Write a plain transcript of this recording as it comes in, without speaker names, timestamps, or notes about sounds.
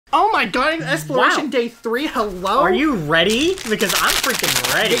Oh my god, Exploration Day 3, hello? Are you ready? Because I'm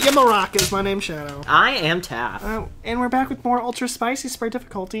freaking ready. Get maracas, my name's Shadow. I am Taff. And we're back with more Ultra Spicy Sprite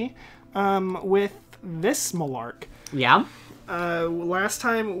difficulty, with this Malark. Yeah? Last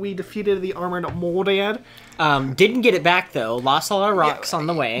time we defeated the armored Moldad. Didn't get it back, though. Lost a lot of rocks on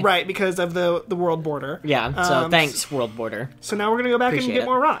the way. Right, because of the world border. Yeah, so thanks, world border. So now we're going to go back and get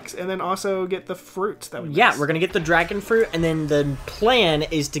more rocks, and then also get the fruits that we missed. We're going to get the dragon fruit, and then the plan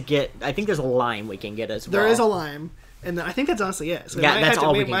is to get... I think there's a lime we can get as well. There is a lime, and I think that's honestly it. So yeah, that's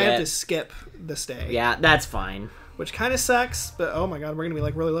all we can get. We might have to skip this day. Yeah, that's fine. Which kind of sucks, but oh my god, we're going to be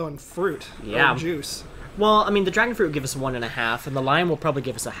like really low on fruit. Yeah. Or juice. Well, I mean, the dragon fruit will give us 1.5, and the lime will probably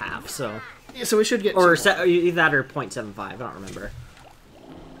give us a half, so... Yeah, so we should get... Or either that or 0.75, I don't remember.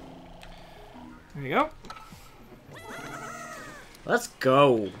 There you go. Let's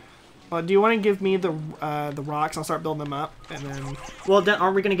go. Well, do you want to give me the rocks? I'll start building them up, and then... Well, then,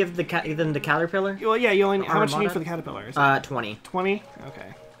 aren't we going to give them the caterpillar? Well, yeah, you only... How much do you need for the caterpillars? 20. 20?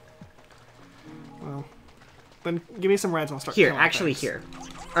 Okay. Well, then give me some reds and I'll start here, actually, here.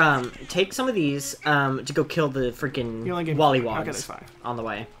 Take some of these to go kill the freaking Wollywogs. Okay, there's 5. On the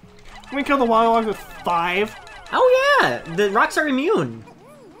way. Can we kill the Wollywogs with 5? Oh yeah! The rocks are immune!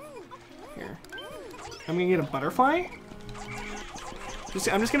 Here. I'm gonna get a butterfly.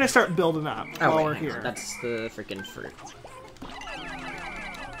 I'm just gonna start building up while we're here. That's the freaking fruit.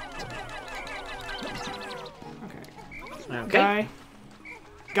 Okay.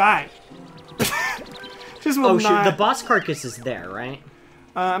 Guy! Just will shoot, the boss carcass is there, right?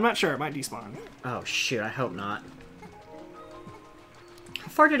 I'm not sure, it might despawn. Oh shoot, I hope not. How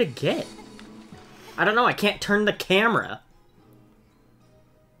far did it get? I don't know, I can't turn the camera.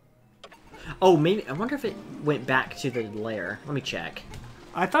 Oh, maybe, I wonder if it went back to the lair. Let me check.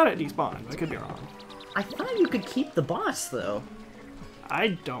 I thought it despawned, I could be wrong. I thought you could keep the boss, though. I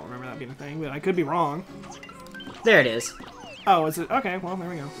don't remember that being a thing, but I could be wrong. There it is. Oh, is it? Okay, well, there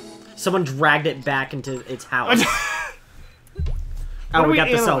we go. Someone dragged it back into its house. Oh, we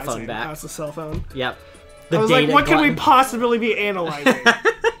got the cell phone back. That's the cell phone. Yep. I was like, what can we possibly be analyzing?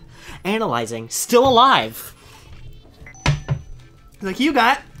 Analyzing. Still alive. Like, you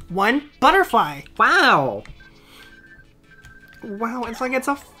got 1 butterfly. Wow. Wow, it's like it's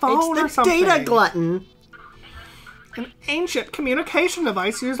a phone or something. It's the data glutton. An ancient communication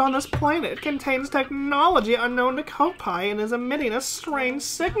device used on this planet. It contains technology unknown to Kopai and is emitting a strange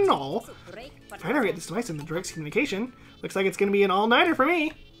signal. If I never get this device in the direct communication, looks like it's going to be an all-nighter for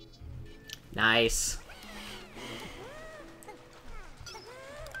me. Nice.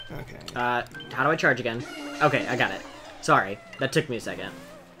 Okay. How do I charge again? Okay, I got it. Sorry, that took me a second.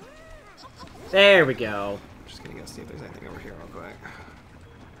 There we go. I'm just going to go see if there's anything over here real quick.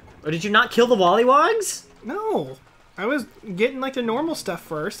 Oh, did you not kill the Wollywogs? No. I was getting, like, the normal stuff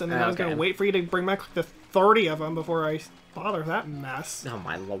first, and then I was going to wait for you to bring back, like, the 30 of them before I bother that mess. Oh,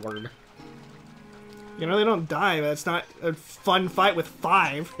 my lord. You know, they don't die, but it's not a fun fight with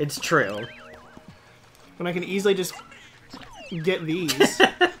 5. It's true. When I can easily just get these.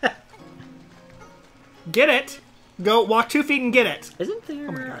 Get it! Go walk 2 feet and get it! Isn't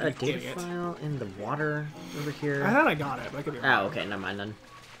there a data file in the water over here? I thought I got it, but I could be wrong. Oh, okay, never mind then.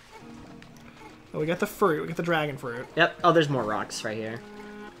 Oh, we got the fruit. We got the dragon fruit. Yep. Oh, there's more rocks right here.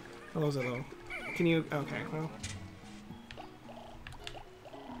 Oh, those are little... Can you... Okay, well...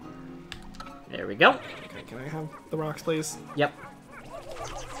 There we go. Okay, can I have the rocks, please? Yep.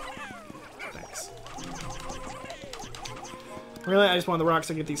 Thanks. Really, I just want the rocks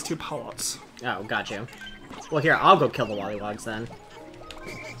to get these 2 pellets. Oh, got you. Well, here, I'll go kill the Wollywogs then.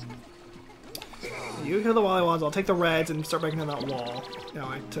 You kill the Wollywogs, I'll take the reds and start breaking down that wall. No,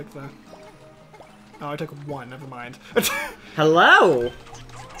 I took the... Oh, I took 1, never mind. Hello!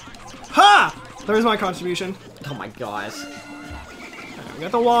 Ha! There's my contribution. Oh my gosh. Right, we got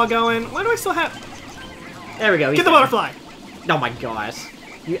the wall going. Why do I still have... There we go. Get the butterfly! Oh my gosh.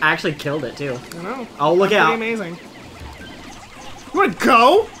 You actually killed it, too. I know. Oh, look out. Pretty amazing. You wanna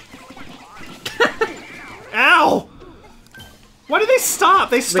go? Ow! Why did they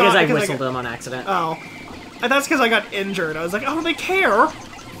stop? They stopped because I whistled them on accident. Oh. And that's because I got injured. I was like, oh, they care!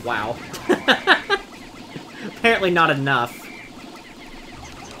 Wow. Apparently not enough.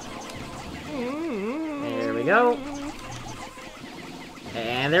 There we go.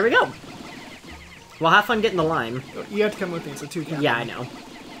 And there we go. Well, have fun getting the lime. You have to come with me, so 2 can. Yeah, I know.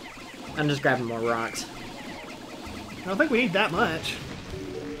 I'm just grabbing more rocks. I don't think we need that much.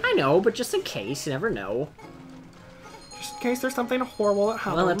 I know, but just in case, you never know. Just in case there's something horrible that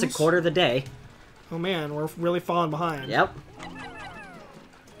happens. Well, that's a quarter of the day. Oh man, we're really falling behind. Yep.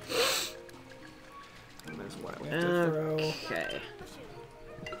 And there's what we have to throw. Okay.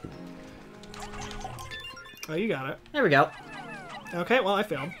 Oh, you got it. There we go. Okay, well, I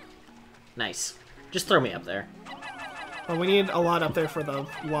failed. Nice. Just throw me up there. Well, we need a lot up there for the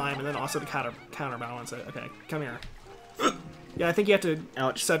lime, and then also to counterbalance it. Okay, come here. Yeah, I think you have to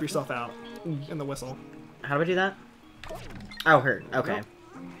sub yourself out in the whistle. How do I do that? Oh, hurt. Okay.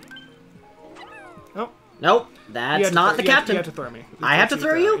 Nope. Nope. That's not the captain. You have to throw me. I have to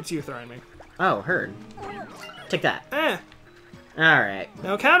throw you? It's you throwing me. Oh, heard. Take that. Alright.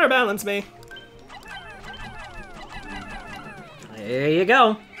 Now counterbalance me. There you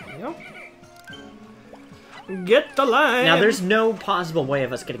go. There you go. Get the line. Now, there's no possible way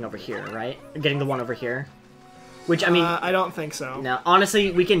of us getting over here, right? Getting the one over here. Which, I mean... I don't think so. No,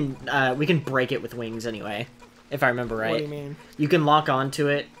 honestly, we can break it with wings anyway, if I remember right. What do you mean? You can lock onto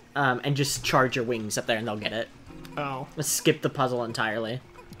it, and just charge your wings up there and they'll get it. Oh. Let's skip the puzzle entirely.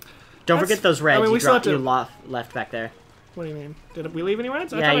 Don't forget those reds you left back there. What do you mean? Did we leave any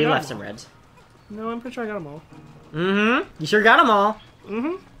reds? Yeah, you left some reds. No, I'm pretty sure I got them all. Mm-hmm. You sure got them all.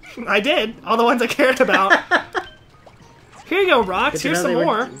 Mm-hmm. I did. All the ones I cared about. Here you go, rocks. Here's some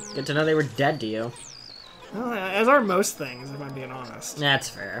more. Good to know they were dead to you. Well, as are most things, if I'm being honest. That's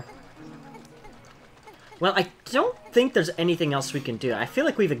fair. Well, I don't think there's anything else we can do. I feel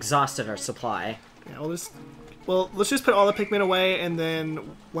like we've exhausted our supply. Yeah, let's just put all the Pikmin away, and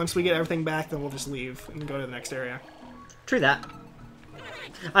then once we get everything back, then we'll just leave and go to the next area. True that.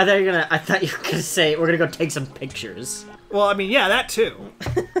 I thought you were gonna say we're gonna go take some pictures. Well, I mean, yeah, that too.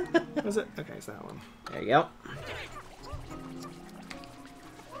 Was it? Okay, it's that one. There you go.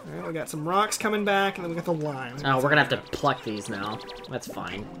 Alright, we got some rocks coming back, and then we got the lime. Oh, we're gonna have to pluck these now. That's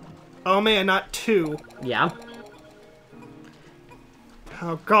fine. Oh man, not two. Yeah.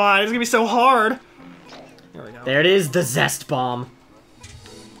 Oh god, it's gonna be so hard. There we go. There it is, the zest bomb.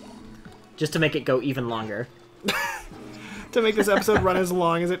 Just to make it go even longer. To make this episode run as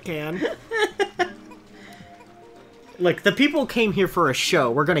long as it can. Look, the people came here for a show.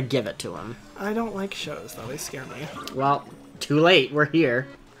 We're gonna give it to them. I don't like shows, though. They scare me. Well, too late. We're here.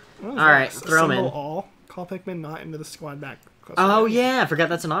 Alright, throw them in. All. Call Pikmin not into the squad back. Oh, yeah. I forgot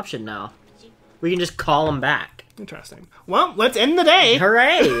that's an option now. We can just call them back. Interesting. Well, let's end the day.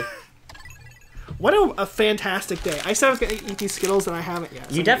 Hooray! What a fantastic day. I said I was going to eat these Skittles, and I haven't yet.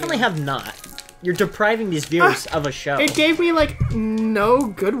 So you definitely have not. You're depriving these viewers of a show. It gave me, like, no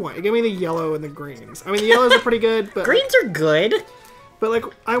good one. It gave me the yellow and the greens. I mean, the yellows are pretty good, but... Greens are good. But, like,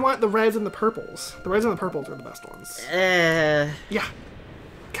 I want the reds and the purples. The reds and the purples are the best ones. Yeah.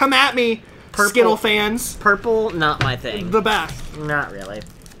 Come at me, purple, Skittle fans. Purple, not my thing. The best. Not really.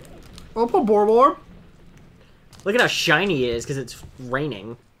 I'll put Borborb. Look at how shiny it is, because it's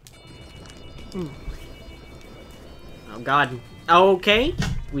raining. Oh, God. Okay.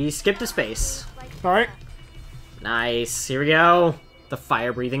 We skipped a space. Alright. Nice. Here we go. The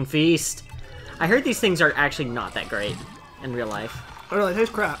fire-breathing feast. I heard these things are actually not that great in real life. Oh, no, they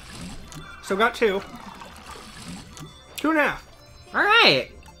taste crap. So got 2. 2.5.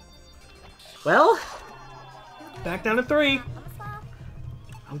 Alright. Well. Back down to 3.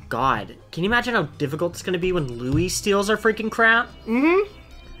 Oh, God. Can you imagine how difficult it's going to be when Louie steals our freaking crap? Mm-hmm.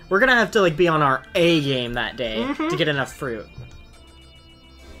 We're going to have to, like, be on our A game that day to get enough fruit.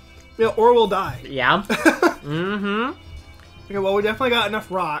 Yeah, or we'll die. Yeah. Mm-hmm. Okay, well, we definitely got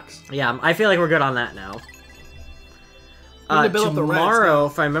enough rocks. Yeah, I feel like we're good on that now. We need to build up the reds tomorrow, now.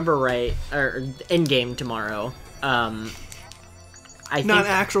 if I remember right, or in-game tomorrow, Not an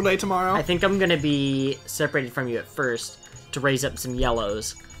actual day tomorrow? I think I'm going to be separated from you at first to raise up some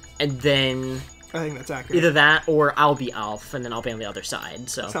yellows, and then... I think that's accurate. Either that, or I'll be Alf, and then I'll be on the other side,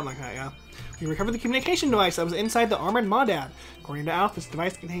 so... Something like that, yeah. We recovered the communication device that was inside the armored Maudad. According to Alf, this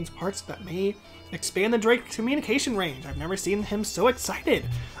device contains parts that may expand the Drake's communication range. I've never seen him so excited.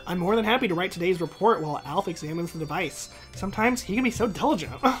 I'm more than happy to write today's report while Alf examines the device. Sometimes he can be so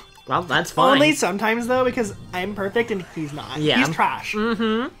diligent. Well, that's fine. Only sometimes, though, because I'm perfect and he's not. Yeah. He's trash.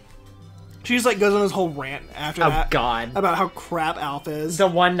 Mm-hmm. She just, like, goes on this whole rant after that. Oh, God. About how crap Alf is. The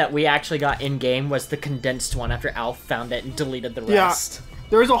one that we actually got in-game was the condensed one after Alf found it and deleted the rest. Yeah.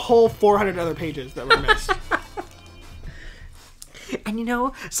 There was a whole 400 other pages that were missed. And you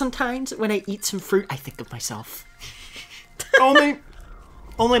know, sometimes when I eat some fruit, I think of myself. Only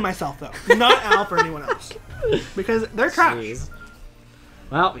myself, though. Not Alf or anyone else. Because they're trash. Jeez.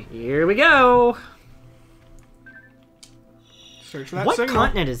 Well, here we go. Search for that What signal.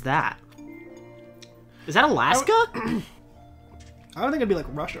 continent is that? Is that Alaska? I don't think it'd be like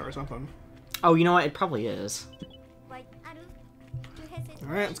Russia or something. Oh, you know what? It probably is.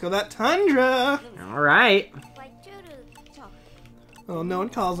 Alright, let's go that tundra. Alright. Oh, no one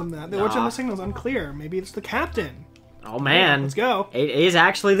calls him that. Which of the signal's unclear? Maybe it's the captain. Oh, man. Let's go. It is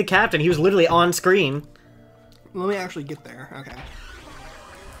actually the captain. He was literally on screen. Let me actually get there. Okay.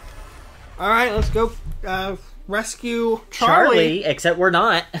 Alright, let's go rescue Charlie. Except we're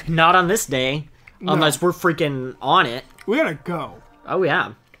not. Not on this day. No. Unless we're freaking on it. We gotta go. Oh,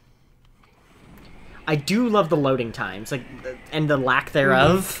 yeah. I do love the loading times, like, and the lack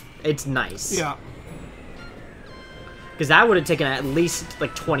thereof. It's nice. Yeah. Because that would have taken at least,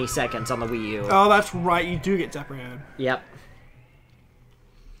 like, 20 seconds on the Wii U. Oh, that's right. You do get separated. Yep.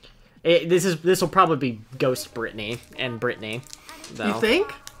 This will probably be Ghost Brittany and Brittany, though. You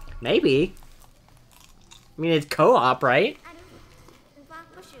think? Maybe. I mean, it's co-op, right?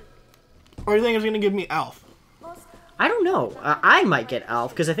 Or you think it's gonna give me Alf? I don't know. I might get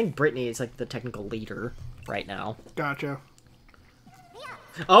Alf, because I think Brittany is, like, the technical leader right now. Gotcha.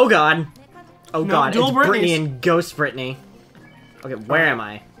 Oh, God. Oh, God. dual It's Brittany Britneys. and Ghost Brittany. Okay, where am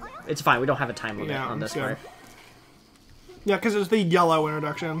I? It's fine. We don't have a time limit Yeah, on this good. part. Yeah, because it's the yellow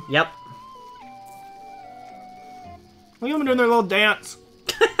introduction. Yep. Look at them doing their little dance.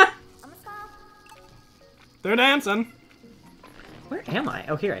 They're dancing. Where am I?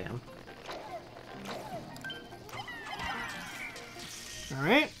 Oh, here I am.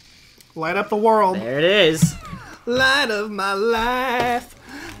 Alright. Light up the world. There it is. Light of my life.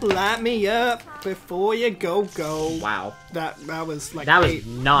 Light me up before you go. Wow. That was like That was 8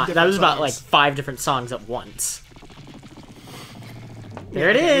 not. That different was about, like, songs. 5 different songs at once. There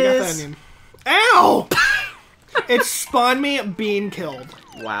it Yeah, we got that is. in. Ow! It spawned me being killed.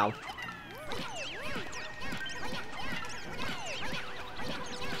 Wow.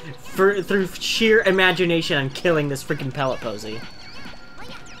 Through sheer imagination, I'm killing this freaking pellet posy.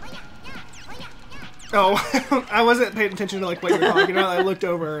 Oh, I wasn't paying attention to like what you were talking about. I looked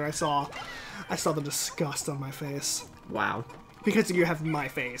over and I saw the disgust on my face Wow. because you have my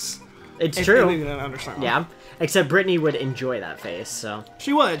face. It's And true. you didn't understand. Yeah. Except Brittany would enjoy that face, so.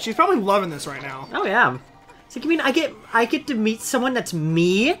 She would. She's probably loving this right now. Oh yeah. So you mean I get to meet someone that's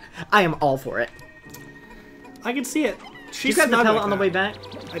me? I am all for it. I can see it. She You got the smelled pellet like on the that. way back?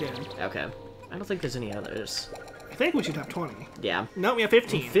 I did. Okay. I don't think there's any others. I think we should have 20. Yeah. No, we have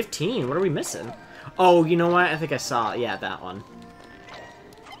 15. 15? What are we missing? Oh, you know what? I think I saw. Yeah, that one.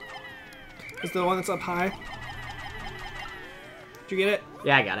 Is the one that's up high? Did you get it?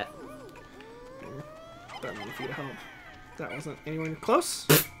 Yeah, I got it. That many feet of help. That wasn't anyone close.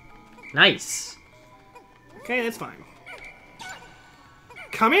 Nice. Okay, that's fine.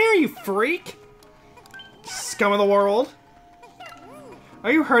 Come here, you freak! Scum of the world.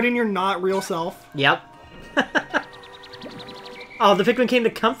 Are you hurting your not real self? Yep. Oh, the Pikmin came to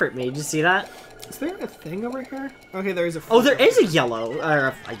comfort me. Did you see that? Is there a thing over here? Okay, there is a. Oh, there is a yellow.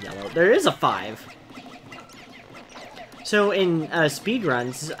 Or a yellow. There is a 5. So in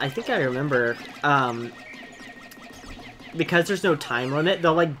speedruns, I think I remember, because there's no time limit,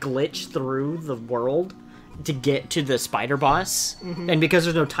 they'll like glitch through the world to get to the spider boss. And because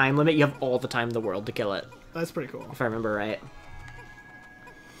there's no time limit, you have all the time in the world to kill it. That's pretty cool. If I remember right.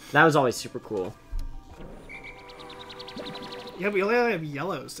 That was always super cool. Yeah, we only have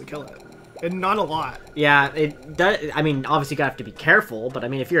yellows to kill it. And not a lot. Yeah, it does. I mean, obviously you gotta have to be careful, but I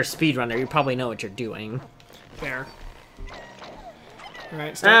mean, if you're a speedrunner, you probably know what you're doing. There.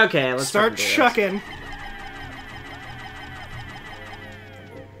 Alright, Okay, let's start fucking do this. shucking.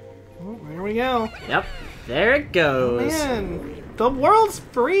 Oh, there we go. Yep, there it goes. Man, the world's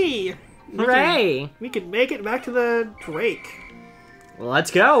free! Hooray! We can make it back to the Drake.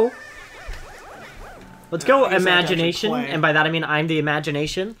 Let's go. Let's go, I guess I have to actually imagination, play. and by that I mean I'm the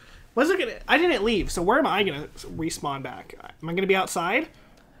imagination. Was it gonna? I didn't leave, so where am I gonna respawn back? Am I gonna be outside?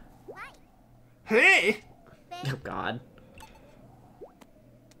 Hey! Oh God.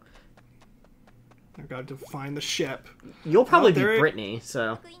 I've got to find the ship. You'll probably Oh, be there it- Brittany,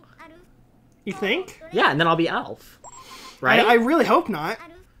 so You think? yeah, and then I'll be Alf. Right? I really hope not.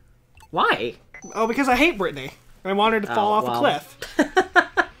 Why? Oh, because I hate Brittany. I want her to fall off well. a cliff.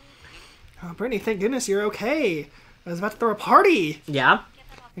 Oh, Brittany, thank goodness you're okay. I was about to throw a party. Yeah.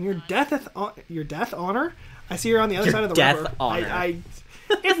 And your death honor? I see you're on the other Your side of the death river. honor.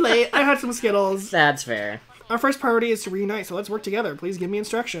 It's late. I had some Skittles. That's fair. Our first priority is to reunite, so let's work together. Please give me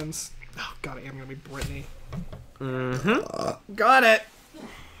instructions. Oh, God, I am going to be Brittany. Got it.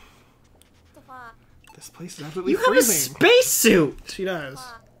 This place is absolutely You have a freezing. spacesuit! She does.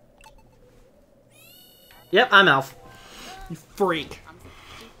 Yep, I'm Alf. You freak.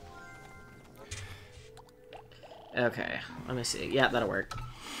 Okay, let me see. Yeah, that'll work.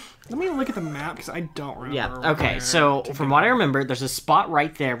 Let me look at the map, because I don't remember. Yeah, okay, so from what I remember, there's a spot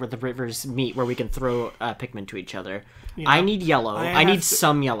right there where the rivers meet where we can throw Pikmin to each other. Yeah. I need yellow. I need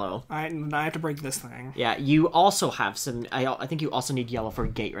some yellow. I have to break this thing. Yeah, you also have some... I think you also need yellow for a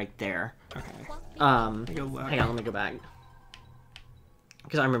gate right there. Okay. Hang on, let me go back.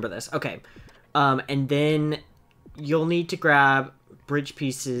 Because I remember this. Okay. And then you'll need to grab bridge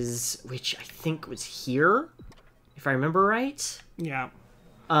pieces, which I think was here, if I remember right. Yeah.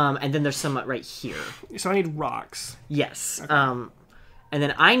 And then there's some right here. So I need rocks. Yes. Okay. And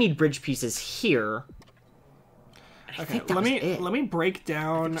then I need bridge pieces here. Okay, let me break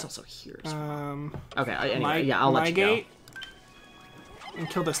down. It's also here as well. Okay, anyway, I'll let you gate go. And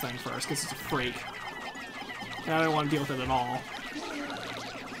kill this thing first, because it's a freak. And I don't want to deal with it at all.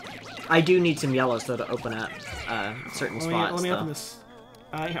 I do need some yellows, though, to open up certain spots. Let me open this.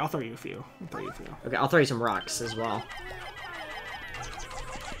 Here, I'll throw you a few. Okay, I'll throw you some rocks as well.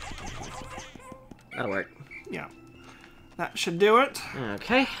 That'll work. Yeah. That should do it.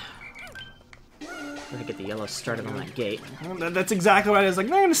 Okay. I'm gonna get the yellow started on that gate. That's exactly what it is. Like,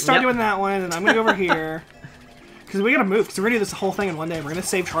 I'm gonna start doing that one, and I'm gonna go over here. Because we gotta move, because we're gonna do this whole thing in one day. We're gonna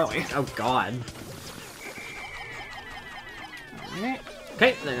save Charlie. Oh, God. Alright.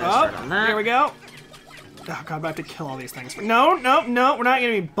 Okay, then start on that. Here we go. Oh, God, I'm about to kill all these things. No, we're not gonna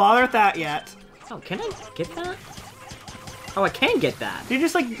be bothered with that yet. Oh, can I get that? Oh, I can get that. Did you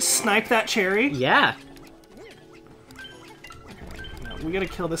just, like, snipe that cherry? Yeah. We gotta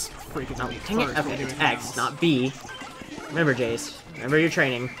kill this freaking thing. Oh, dang it. Okay, X, not B. Remember, Jace. Remember your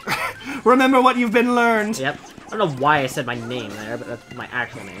training. Remember what you've been learned. Yep. I don't know why I said my name there, but that's my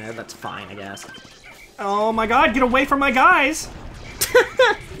actual name there. That's fine, I guess. Oh my God, get away from my guys!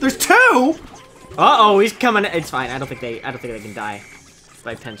 There's two! Uh-oh, he's coming. It's fine. I don't think they can die if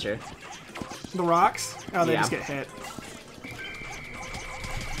I pincher. The rocks? Oh, they just get hit.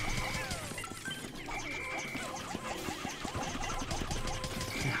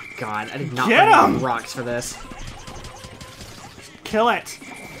 God, I did not get him! Rocks for this. Kill it.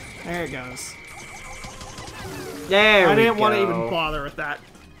 There it goes. There we go. I didn't want to even bother with that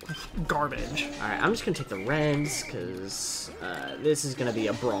garbage. Alright, I'm just going to take the reds, because this is going to be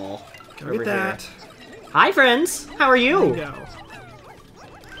a brawl. Look at that. Here. Hi, friends. How are you? There we go.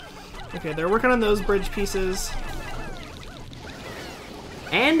 Okay, they're working on those bridge pieces.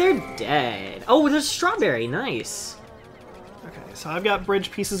 And they're dead. Oh, there's strawberry. Nice. Okay, so I've got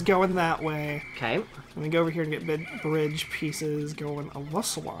bridge pieces going that way. Okay. Let me go over here and get bridge pieces going a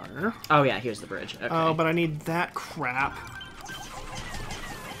little. Oh, yeah, here's the bridge. Okay. Oh, but I need that crap.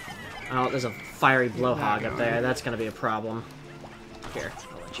 Oh, there's a fiery blowhog up there. That's going to be a problem. Here,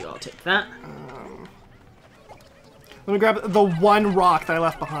 I'll let you all take that. Let me grab the one rock that I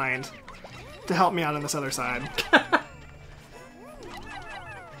left behind to help me out on this other side.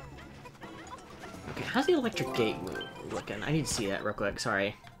 Okay, how's the electric gate looking? I need to see that real quick.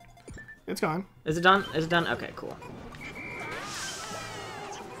 Sorry. It's gone. Is it done? Is it done? Okay, cool.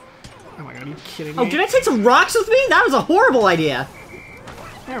 Oh my God, are you kidding me? Oh, did I take some rocks with me? That was a horrible idea.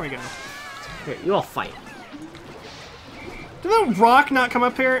 There we go. Here, you all fight. Did that rock not come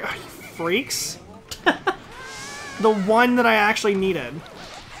up here? Oh, you freaks. The one that I actually needed.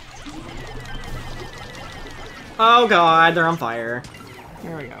 Oh God, they're on fire.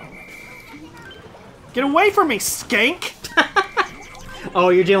 There we go. Get away from me, skank! Oh,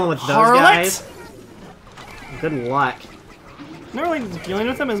 you're dealing with those guys? Good luck. I'm not really dealing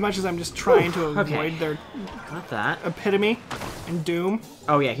with them as much as I'm just trying to avoid their got that. epitome and doom.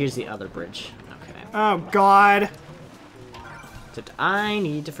 Oh yeah, here's the other bridge. Okay. Oh God. Except I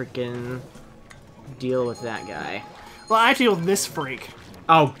need to freaking deal with that guy. Well, I have to deal with this freak.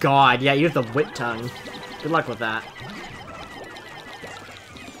 Oh God, yeah, you have the whip tongue. Good luck with that.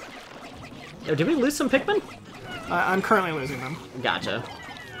 Oh, did we lose some Pikmin? I'm currently losing them. Gotcha.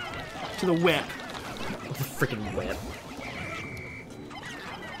 To the whip. The freaking whip.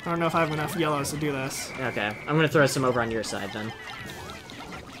 I don't know if I have enough yellows to do this. Okay, I'm gonna throw some over on your side then.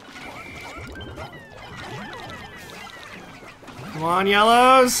 Come on,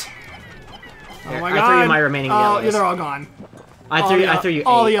 yellows! Here, Oh my God! I threw you my remaining yellows. Oh, they're all gone. I threw you 8.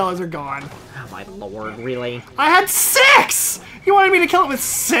 All the yellows are gone. Oh my lord, really? I had 6! You wanted me to kill it with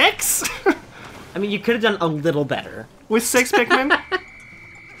 6? I mean, you could have done a little better. With 6 Pikmin?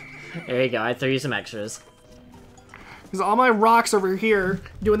 There you go, I threw you some extras. Because all my rocks over here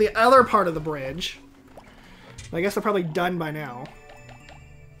doing the other part of the bridge. I guess they're probably done by now.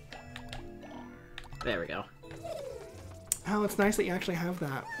 There we go. Oh, it's nice that you actually have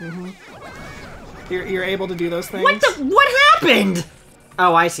that. You're able to do those things. What happened?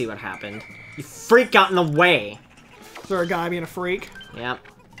 Oh, I see what happened. You freak got in the way. Is there a guy being a freak? Yep.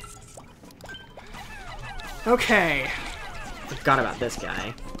 Okay. Forgot about this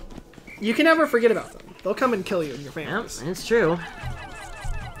guy. You can never forget about them. They'll come and kill you and your families. Yep, it's true.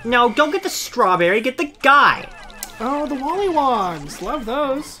 No, don't get the strawberry. Get the guy. Oh, the Wally Wands. Love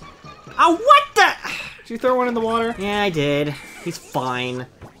those. Oh, what the? Did you throw one in the water? Yeah, I did. He's fine.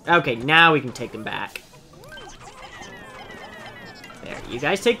 Okay, now we can take him back. There, you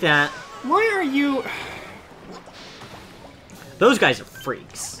guys take that. Why are you... Those guys are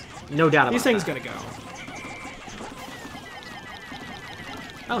freaks. No doubt about that. These things gotta go.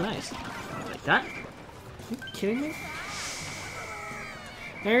 Oh, nice. Like that. Are you kidding me?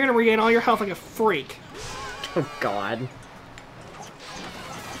 Now you're gonna regain all your health like a freak. Oh, God.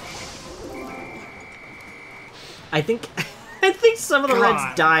 I think some of the reds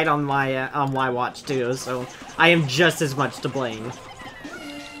died on my watch too, so I am just as much to blame.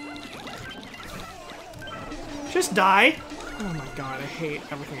 Just die. Oh my god, I hate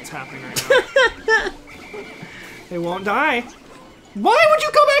everything that's happening right now. They won't die. Why would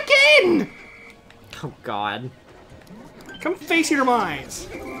you go back in? Oh God. Come face your demise.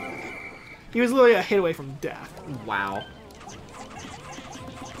 He was literally a hit away from death. Wow.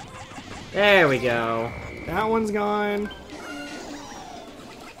 There we go. That one's gone.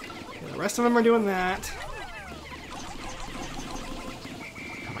 Okay, the rest of them are doing that.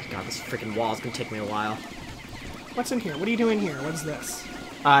 Oh my God, this freaking wall is gonna take me a while. What's in here? What are you doing here? What's this?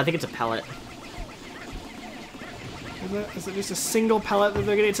 I think it's a pellet. Is it just a single pellet that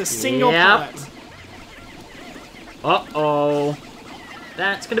they're getting? It's a single pellet. Uh-oh.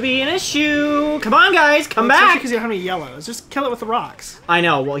 That's gonna be an issue. Come on, guys, come back. Especially because you don't have any yellows. Just kill it with the rocks. I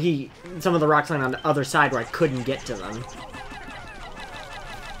know. Well, some of the rocks lying on the other side where I couldn't get to them.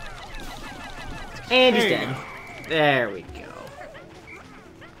 And he's dead. There we go.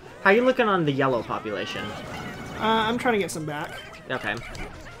 How are you looking on the yellow population? I'm trying to get some back. Okay.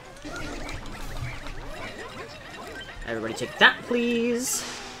 Everybody take that, please.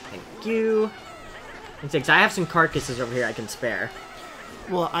 Thank you. And I have some carcasses over here I can spare.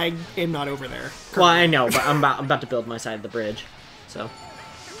 Well, I am not over there. Well, I know, but I'm about to build my side of the bridge, so.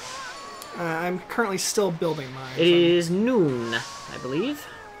 I'm currently still building mine. It is noon, I believe.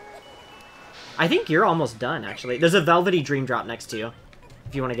 I think you're almost done, actually. There's a velvety dream drop next to you,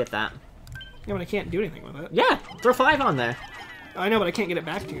 if you want to get that. Yeah, but I can't do anything with it. Yeah, throw 5 on there. I know, but I can't get it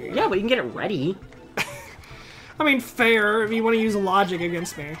back to you. Yeah, but you can get it ready. I mean, fair, if you want to use logic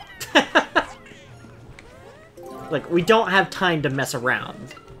against me. Like, we don't have time to mess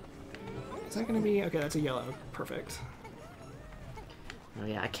around. Is that gonna be... Okay, that's a yellow. Perfect. Oh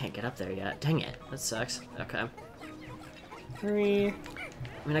yeah, I can't get up there yet. Dang it. That sucks. Okay. 3.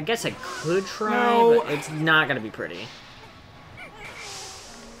 I mean, I guess I could try, No. but it's not gonna be pretty.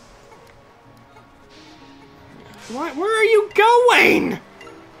 What? Where are you going?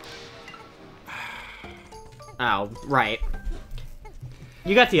 Oh, right.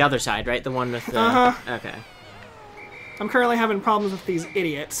 You got the other side, right? The one with the... Uh-huh. Okay. I'm currently having problems with these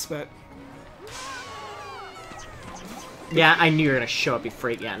idiots, but... Yeah, I knew you were gonna show up, you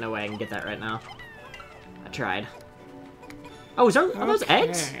freak. Yeah, no way I can get that right now. I tried. Oh, are those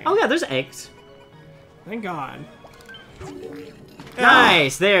eggs? Oh yeah, there's eggs. Thank God.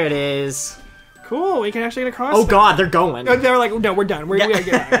 Nice, there it is. Cool, we can actually get across. Oh God, they're going. They're like, no, we're done. We gotta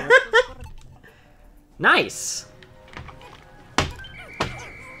get out of here. Nice.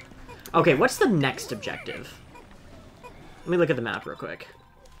 Okay, what's the next objective? Let me look at the map real quick.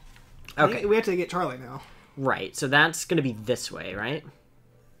 Okay. We have to get Charlie now. Right, so that's going to be this way, right?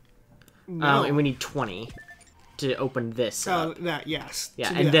 No. And we need 20 to open this up. That, yes.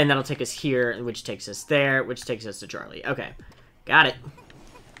 Yeah, and then that'll take us here, which takes us there, which takes us to Charlie. Okay, got it.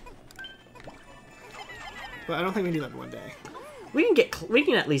 But I don't think we can do that in one day. We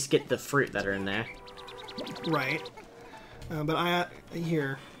can at least get the fruit that are in there. Right. But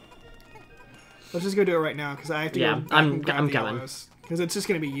here. Let's just go do it right now, because I have to go. I'm coming. Because it's just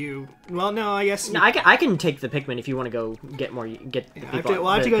gonna be you. Well, no, I guess. No, I can take the Pikmin if you want to go get more. Get the people.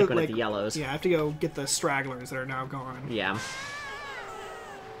 I have to go like the yellows. Yeah, I have to go get the stragglers that are now gone. Yeah.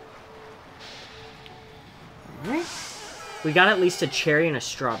 All right. We got at least a cherry and a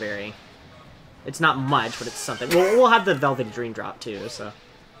strawberry. It's not much, but it's something. We'll have the velvety dream drop too. So.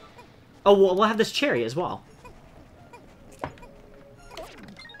 Oh, we'll have this cherry as well. All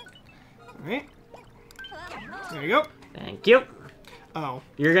right. There you go. Thank you. Oh.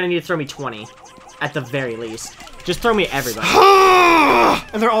 You're gonna need to throw me 20. At the very least. Just throw me everybody.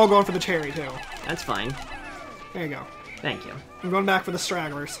 And they're all going for the cherry, too. That's fine. There you go. Thank you. I'm going back for the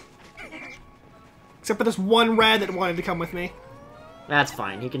stragglers. Except for this one red that wanted to come with me. That's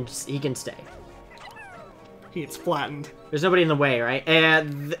fine. He can stay. He gets flattened. There's nobody in the way, right?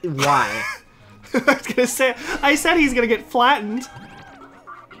 Why? I was gonna say, I said he's gonna get flattened.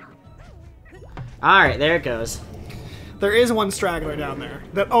 Alright, there it goes. There is one straggler down there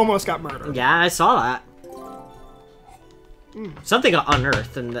that almost got murdered. Yeah, I saw that. Something got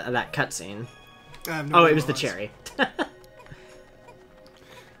unearthed in that cutscene. Oh, it was the cherry.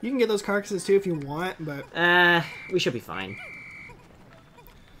 You can get those carcasses too if you want, but... we should be fine.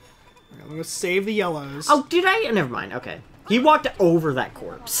 I'm gonna save the yellows. Oh, did I? Never mind, okay. He walked over that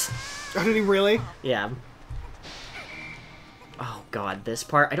corpse. Oh, did he really? Yeah. Oh god, this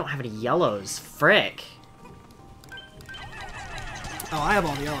part, I don't have any yellows. Frick. Oh, I have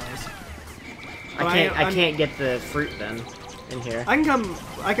all the yellows. I can't get the fruit then in here.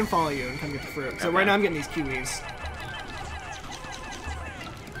 I can follow you and come get the fruit. So right now I'm getting these kiwis.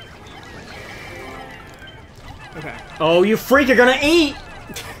 Okay. Oh, you freak, you're gonna eat!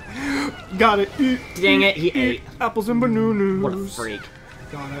 Got it. Eat, dang it, he ate. Apples and bananas. What a freak.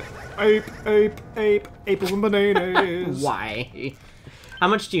 Got it. Ape, apples and bananas. Why? How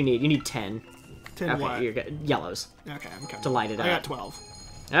much do you need? You need 10. 10 okay, what? You're good. Yellows. Okay, I'm coming. To light it up. I got 12.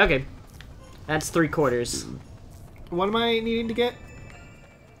 Okay. That's 3/4. What am I needing to get?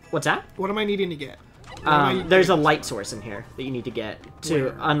 What's that? What am I needing to get? There's a light source in here that you need to get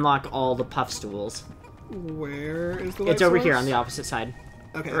to unlock all the puff stools. Where is the light It's over source? here on the opposite side.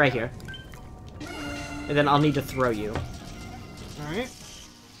 Okay. Right here. And then I'll need to throw you. Alright.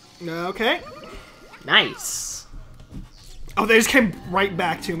 Okay. Nice. Oh, they just came right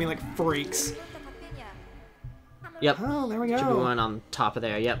back to me like freaks. Yep. Oh, there we go. Should be one on top of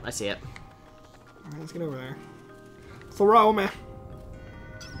there. Yep, I see it. Alright, let's get over there. Throw me. You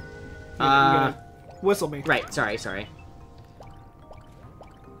gotta whistle me. Right, sorry.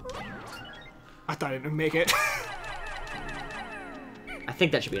 I thought I didn't make it. I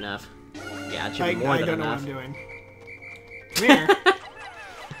think that should be enough. Yeah, it should be more than enough. I don't know what I'm doing. Come here.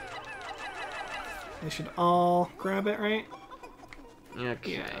 They should all grab it, right?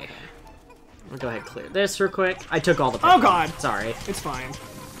 Okay. Yeah. We'll go ahead and clear this real quick. I took all the Oh Pikmin. god! Sorry. It's fine.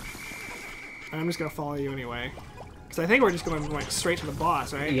 I'm just gonna follow you anyway. Because I think we're just going like straight to the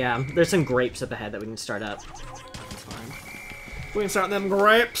boss, right? Yeah, there's some grapes up ahead that we can start up. That's fine. We can start them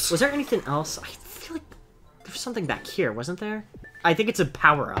grapes. Was there anything else? I feel like there's something back here, wasn't there? I think it's a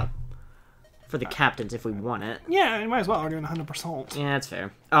power-up for the captains if we want it. Yeah, you might as well. We're doing 100%. Yeah, that's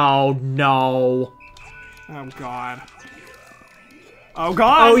fair. Oh, no. Oh, God. Oh,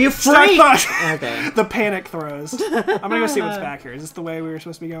 God! Oh, you freak! Okay. The panic throws. I'm gonna go see what's back here. Is this the way we were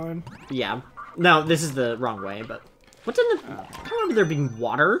supposed to be going? Yeah. No, this is the wrong way, but... What's in the... I don't remember there being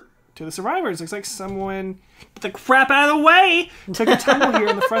water. To the survivors. Looks like someone... Get the crap out of the way! Took a tumble here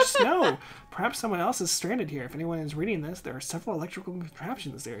in the fresh snow. Perhaps someone else is stranded here. If anyone is reading this, there are several electrical contraptions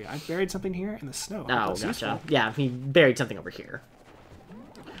in this area. I buried something here in the snow. Oh, gotcha. Useful. Yeah, he buried something over here.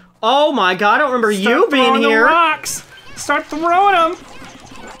 Oh my god, I don't remember you being here! The rocks! Start throwing them!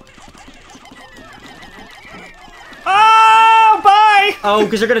 Oh, bye! Oh,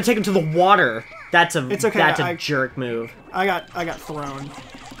 because they're gonna take him to the water. That's a it's okay, that's a jerk move. I got thrown.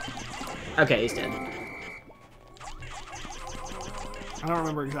 Okay, he's dead. I don't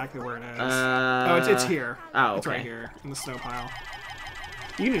remember exactly where it is. Oh, it's here. Oh, okay. It's right here in the snow pile.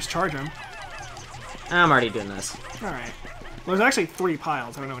 You can just charge him. I'm already doing this. All right. Well, there's actually 3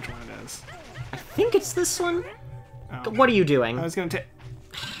 piles. I don't know which one it is. I think it's this one. Oh. What are you doing? I was gonna take.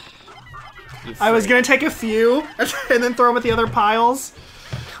 I was gonna take a few and then throw them at the other piles.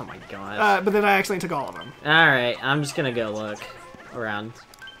 Oh my god. But then I actually took all of them. Alright, I'm just gonna go look around.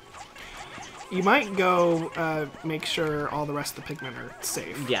 You might go make sure all the rest of the Pikmin are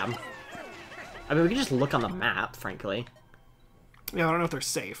safe. Yeah. I mean, we can just look on the map, frankly. Yeah, I don't know if they're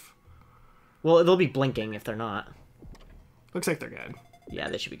safe. Well, they'll be blinking if they're not. Looks like they're good. Yeah,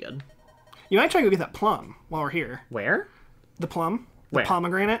 they should be good. You might try to go get that plum while we're here. Where? The plum. The Where?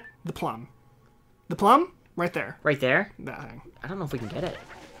 pomegranate. The plum. The plum? Right there. Right there? That thing. I don't know if we can get it.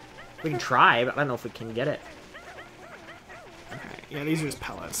 We can try, but I don't know if we can get it. Okay, yeah, these are just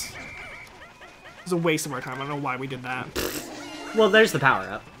pellets. It's a waste of our time. I don't know why we did that. Well, there's the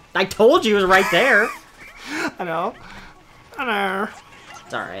power-up. I told you it was right there! I know. I know.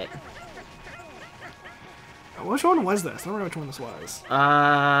 It's alright. Which one was this? I don't remember which one this was.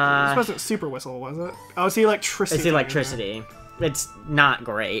 This wasn't Super Whistle, was it? Oh, it's the electricity. It's the electricity. It's not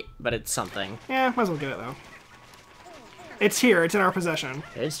great, but it's something. Yeah, might as well get it, though. It's here. It's in our possession.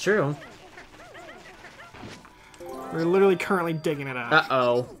 It's true. We're literally currently digging it up.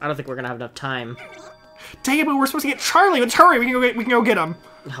 Uh-oh. I don't think we're gonna have enough time. Dang it, but we're supposed to get Charlie! Let's hurry! We can go get him!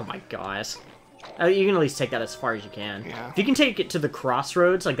 Oh my gosh. You can at least take that as far as you can. Yeah. If you can take it to the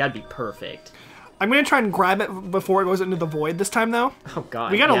crossroads, like, that'd be perfect. I'm gonna try and grab it before it goes into the void this time, though. Oh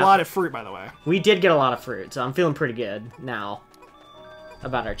god. We got a lot of fruit, by the way. We did get a lot of fruit, so I'm feeling pretty good now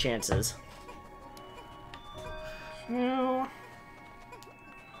about our chances. 2,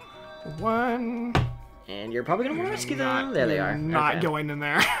 1. And you're probably gonna want to rescue them. There they are. Not going in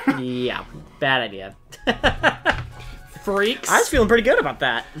there. Yeah, bad idea. Freaks. I was feeling pretty good about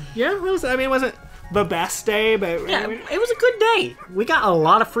that. Yeah, it was. I mean, it wasn't the best day, but Yeah, it was a good day. We got a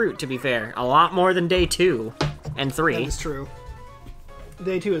lot of fruit, to be fair. A lot more than day 2 and 3. That is true.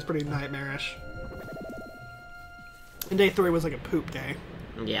 Day 2 is pretty nightmarish. And day 3 was like a poop day.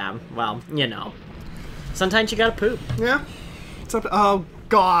 Yeah, well, you know. Sometimes you gotta poop. Yeah. It's up to, oh,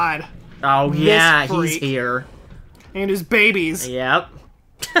 God. Oh, yeah, This he's freak. here. And his babies. Yep.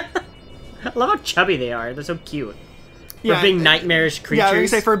 I love how chubby they are. They're so cute. Yeah, For being nightmarish creatures. Yeah, I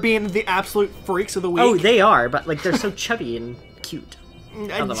was gonna say for being the absolute freaks of the week. Oh, they are, but like they're so chubby and cute.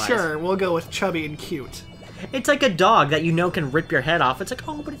 Otherwise. Sure, we'll go with chubby and cute. It's like a dog that you know can rip your head off. It's like,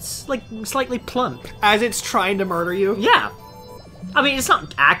 oh, but it's like slightly plump. As it's trying to murder you. Yeah. I mean, it's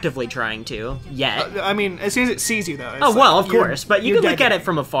not actively trying to yet. I mean, as soon as it sees you, though. It's Oh, well, like, of course. But you you're can look dead. at it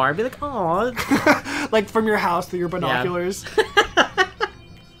from afar and be like, oh. Like from your house through your binoculars.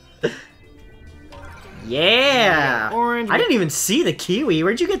 Yeah. Orange. I didn't even see the kiwi.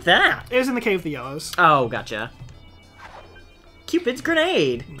 Where'd you get that? It was in the cave of the yellows. Oh, gotcha. Cupid's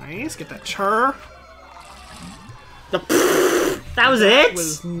grenade. Nice. Get that chur. That was it? It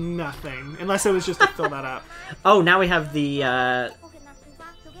was nothing. Unless it was just to fill that up. Oh, now we have the,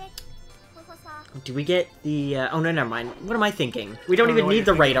 do we get the, oh, no, never mind. What am I thinking? We don't I don't know even what need you're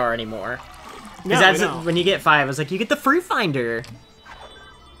the thinking. radar anymore. No, Because we don't. when you get 5, it's like, you get the fruit finder.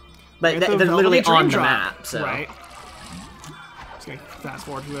 But It's a they're literally velvety dream on the drop. map, so. Right. Just gonna fast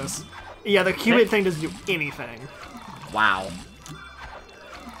forward to this. Yeah, the Cupid thing doesn't do anything. Wow.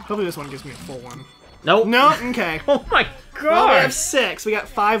 Hopefully this one gives me a full one. Nope. No? Okay. Oh my Well, we have god! 6. We got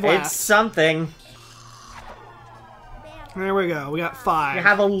 5 left. It's something. There we go. We got 5. You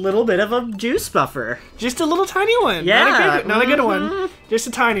have a little bit of a juice buffer. Just a little tiny one. Yeah. Not a good one. Just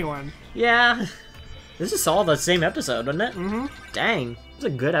a tiny one. Yeah. This is all the same episode, wasn't it? Mm-hmm. Dang. It was a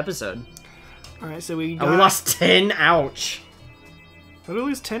good episode. Alright, so we got... Oh, we lost 10. Ouch. What did we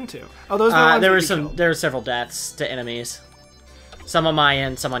lose 10 to? Oh, those are the ones There that were we some. killed. There were several deaths to enemies. Some on my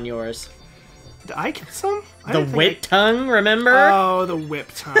end, some on yours. Did I kill some? I The didn't think whip tongue, remember? Oh, the whip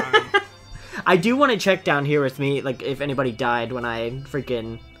tongue. I do want to check down here with me, like if anybody died when I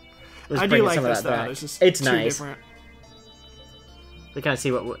freaking was I do bringing like some of this, that though. back. This is It's too nice. different. We kind of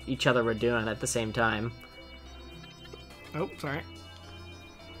see what each other were doing at the same time. Oh, sorry.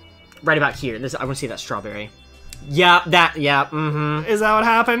 Right about here. This I want to see that strawberry. Yeah, that. Yeah. Mm-hmm. Is that what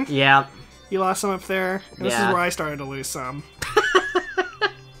happened? Yeah. You lost some up there. And this is Yeah. where I started to lose some.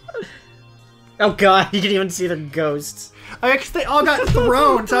 Oh god, you can even see the ghosts. I guess they all got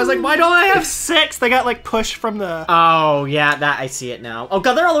thrown, so I was like, why don't I have 6? They got, like, pushed from the... Oh yeah, that I see it now. Oh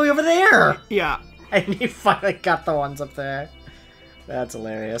god, they're all the way over there. Yeah. And you finally got the ones up there. That's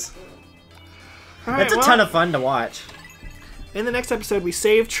hilarious. All That's a right, ton well, of fun to watch. in the next episode, we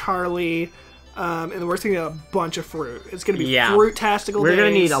save Charlie, and we're going to get a bunch of fruit. It's going to be Yeah. fruit-tastical We're gonna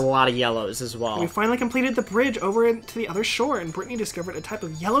days. need a lot of yellows as well. We finally completed the bridge over to the other shore, and Brittany discovered a type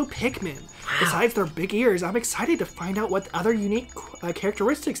of yellow Pikmin. Besides their big ears, I'm excited to find out what other unique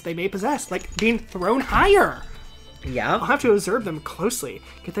characteristics they may possess, like being thrown higher. I'll Yeah. have to observe them closely.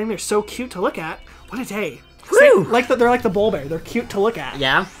 Good thing they're so cute to look at. What a day. Woo! They're like the bull bear. They're cute to look at.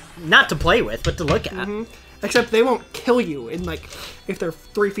 Yeah. Not to play with, but to look at. Except they won't kill you if they're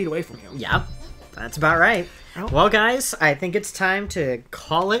 3 feet away from you. Yeah. That's about right. Well, guys, I think it's time to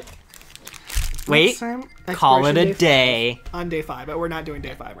call it. Wait. Next time, Call it Exploration a day. On day 5, but we're not doing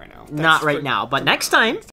day 5 right now. Not That's right for- now, but next time.